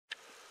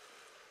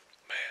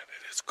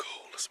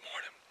this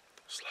morning.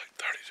 It's like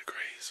 30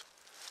 degrees.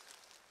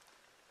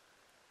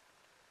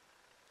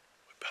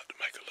 We're about to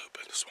make a loop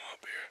in the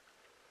swamp here.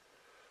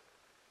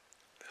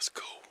 This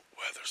cool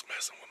weather's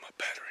messing with my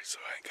battery, so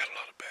I ain't got a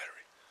lot of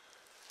battery.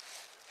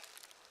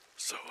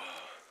 So,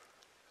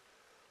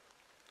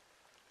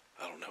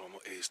 I don't know, I'm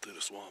gonna ease through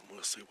the swamp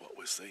and we'll see what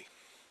we see.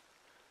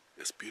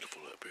 It's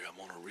beautiful up here. I'm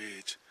on a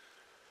ridge.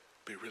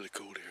 Be really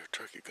cool to hear a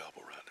turkey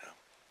gobble right now.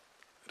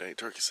 It ain't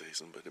turkey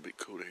season, but it'd be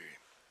cool to hear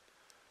him.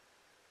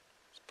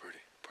 It's pretty.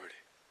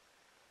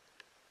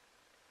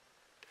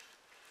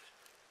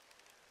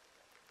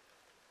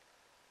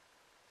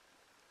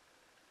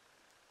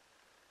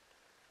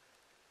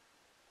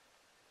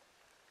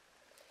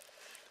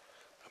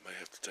 I may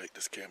have to take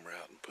this camera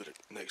out and put it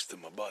next to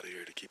my body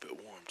here to keep it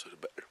warm so the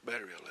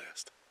battery will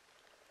last.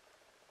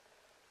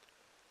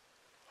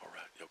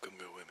 Alright, y'all come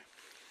go with me.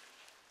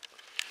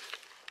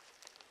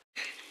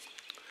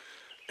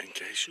 In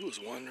case you was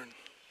wondering,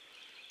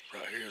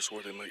 right here is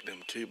where they make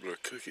them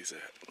Keebler cookies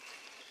at.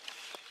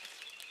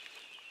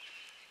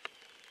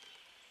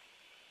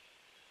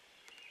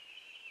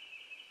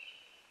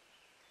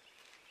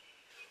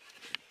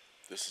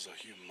 This is a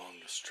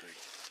humongous tree.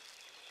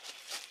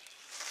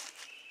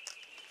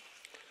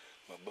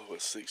 My bow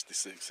is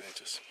 66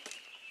 inches.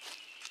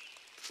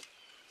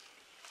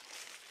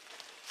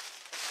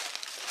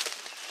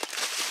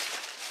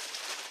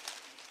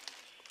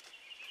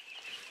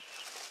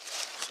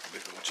 It's a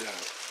big old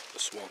giant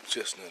swamp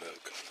chestnut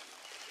oak.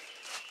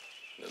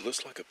 And it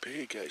looks like a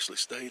pig actually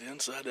stayed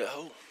inside that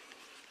hole.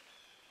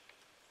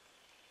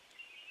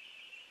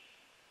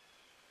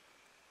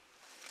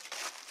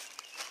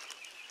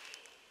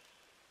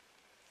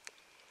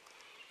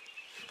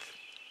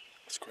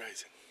 It's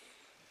crazy.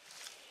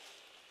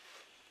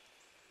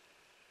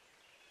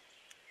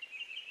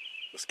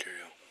 Let's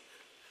carry on.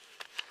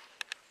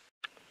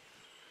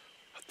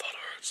 I thought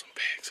I heard some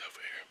pigs over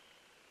here.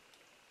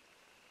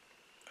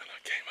 And I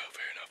came over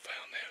here and I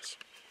found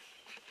this.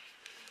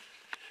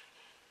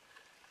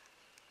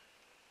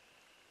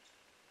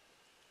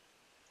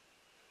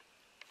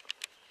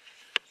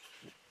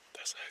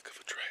 That's a heck of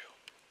a trail.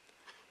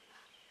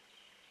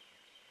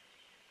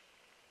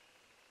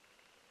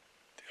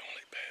 The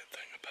only bad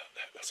thing about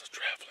that's a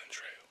traveling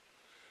trail.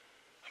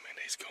 I mean,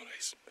 he's going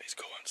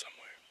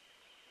somewhere.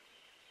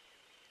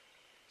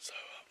 So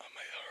I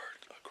may have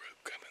heard a group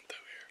coming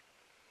through here.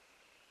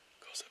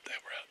 Because if they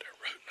were out there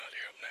rooting, I'd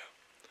hear them now.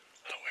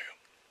 I don't hear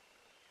them.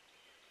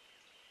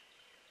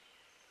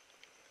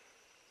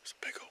 There's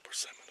a big old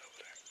persimmon over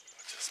there.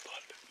 I just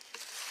spotted it.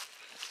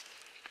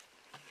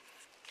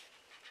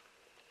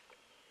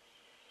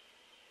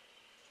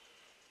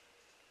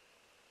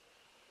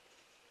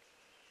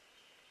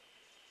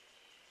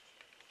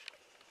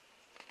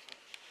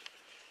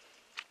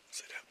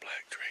 See that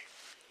black tree?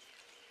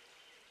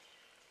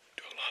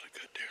 Do a lot of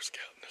good deer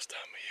scouting this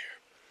time of year.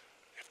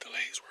 If the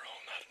leaves were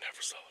on, I'd have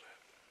never saw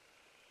that.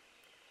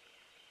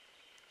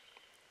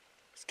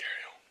 Let's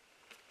carry on.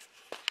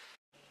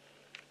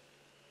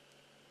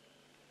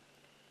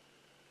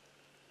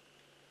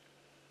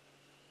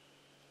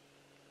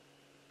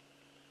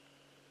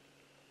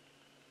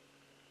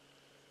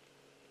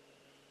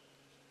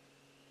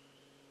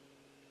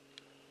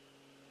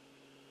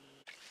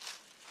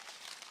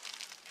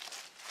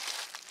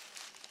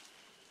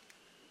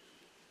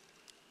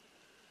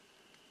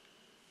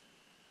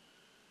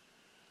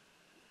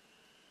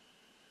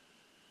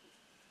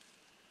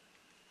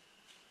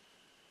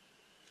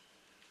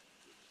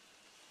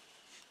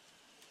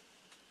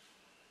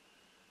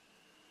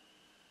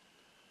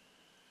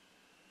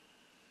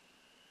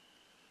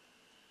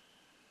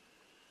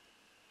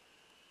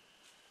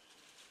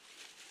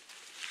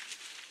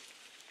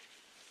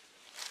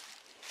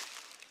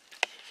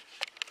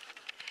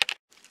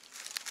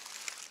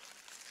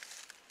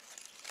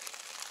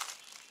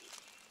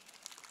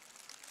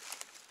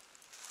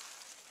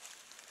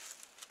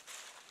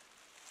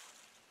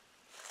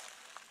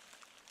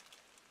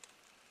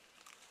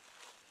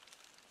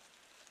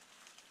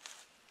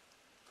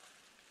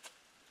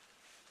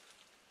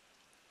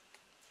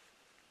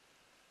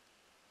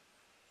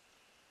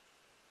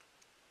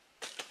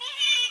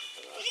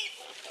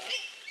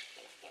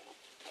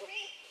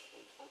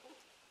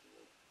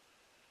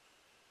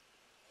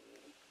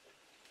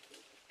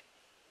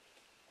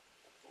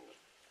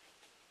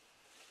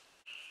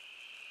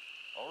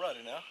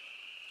 Alrighty now,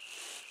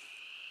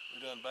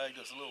 we done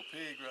bagged us a little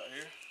pig right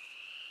here.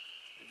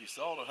 If you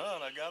saw the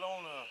hunt, I got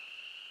on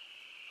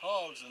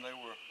hogs, and they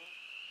were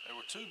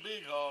two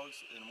big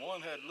hogs, and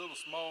one had little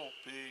small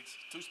pigs,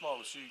 too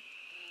small to shoot.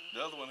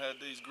 The other one had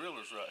these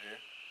grillers right here,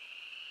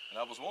 and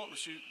I was wanting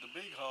to shoot the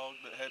big hog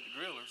that had the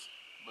grillers,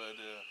 but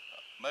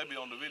maybe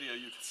on the video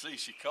you can see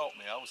she caught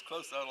me. I was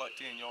close, I was like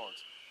 10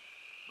 yards,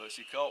 but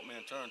she caught me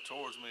and turned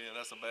towards me, and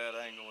that's a bad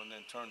angle, and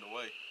then turned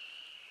away.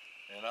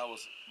 And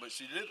but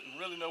she didn't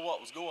really know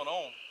what was going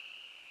on.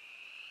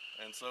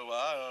 And so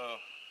I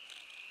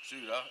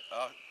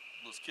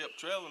was kept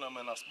trailing them,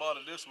 and I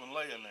spotted this one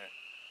laying there.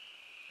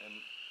 And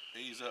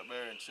he's up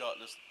there and shot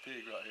this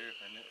pig right here.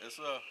 And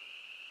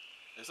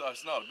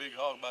It's not a big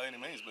hog by any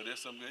means, but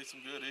it's some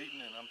good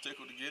eating, and I'm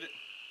tickled to get it.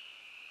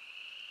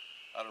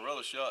 I'd have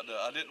rather shot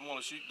I didn't want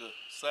to shoot the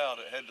sow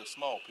that had the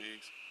small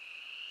pigs,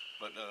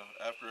 but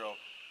after a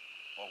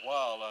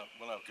while,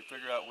 when I could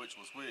figure out which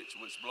was which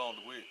belonged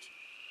to which,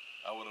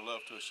 I would have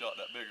loved to have shot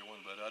that bigger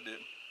one, but I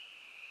didn't.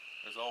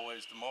 There's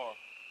always tomorrow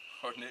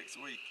or next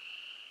week.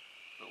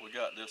 But we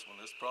got this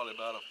one. It's probably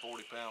about a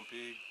 40-pound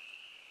pig.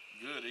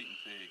 Good eating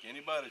pig.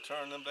 Anybody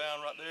turn them down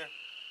right there,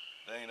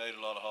 they ain't ate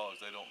a lot of hogs.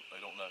 They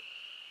don't know.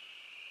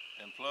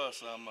 And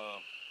plus, I'm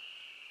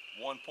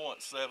 1.7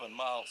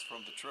 miles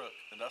from the truck,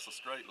 and that's a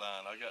straight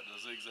line. I got to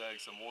zigzag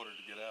some water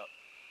to get out.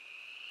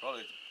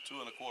 Probably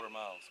 2.25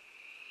 miles.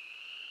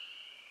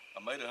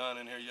 I made a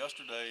hunt in here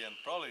yesterday, and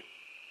probably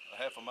a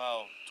half a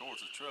mile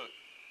towards the truck,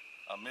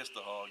 I missed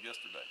a hog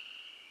yesterday,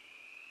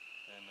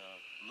 and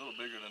a little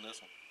bigger than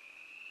this one.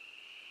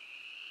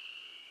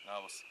 I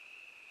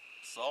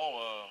saw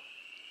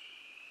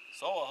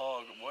a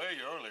hog way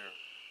earlier,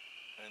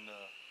 and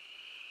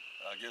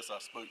I guess I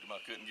spooked him. I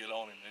couldn't get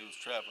on him. He was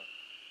traveling.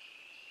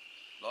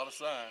 A lot of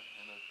sign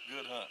and a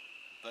good hunt.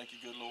 Thank you,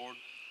 good Lord.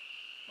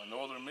 My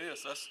northern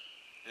miss, it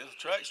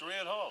attracts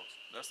red hogs.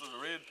 That's the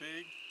red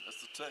pig. That's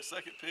the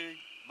second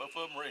pig. Both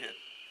of them red.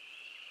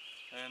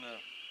 And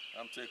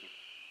I'm tickled.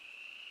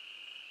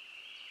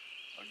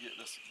 I'll get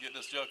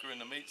this joker in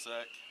the meat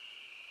sack.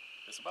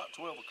 It's about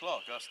 12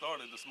 o'clock. I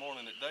started this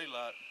morning at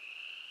daylight.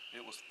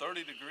 It was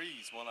 30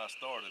 degrees when I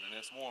started, and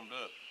it's warmed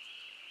up.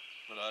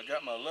 But I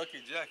got my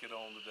lucky jacket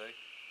on today.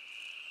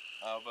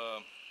 I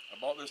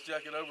bought this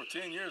jacket over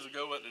 10 years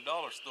ago at the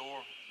dollar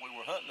store. We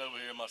were hunting over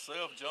here,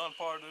 myself, John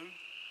Pardue,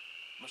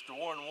 Mr.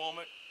 Warren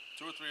Womack,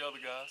 2 or 3 other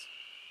guys.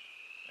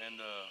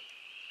 And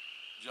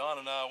John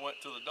and I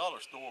went to the dollar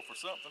store for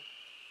something,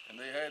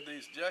 and they had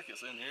these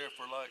jackets in here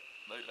for like,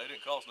 they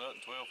didn't cost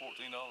nothing, $12,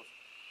 $14.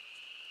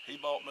 He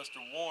bought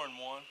Mr. Warren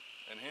one,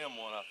 and him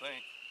one, I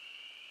think.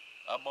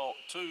 I bought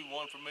 2,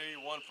 one for me,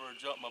 one for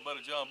my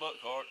buddy John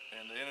Buckhart,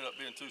 and they ended up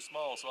being too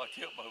small, so I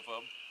kept both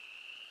of them.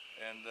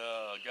 And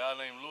a guy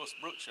named Lewis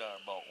Brookshire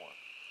bought one.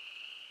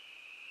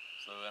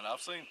 So, and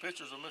I've seen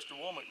pictures of Mr.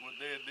 Womack with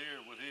dead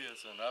deer with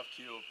his, and I've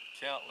killed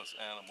countless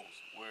animals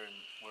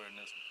wearing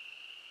this one.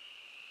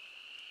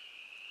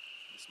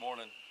 This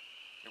morning,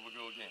 here we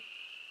go again.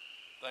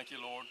 Thank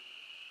you, Lord.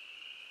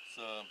 It's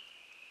a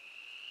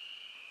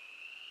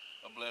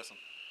blessing.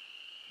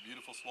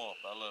 Beautiful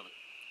swamp. I love it.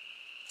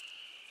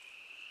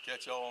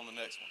 Catch y'all on the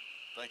next one.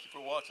 Thank you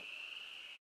for watching.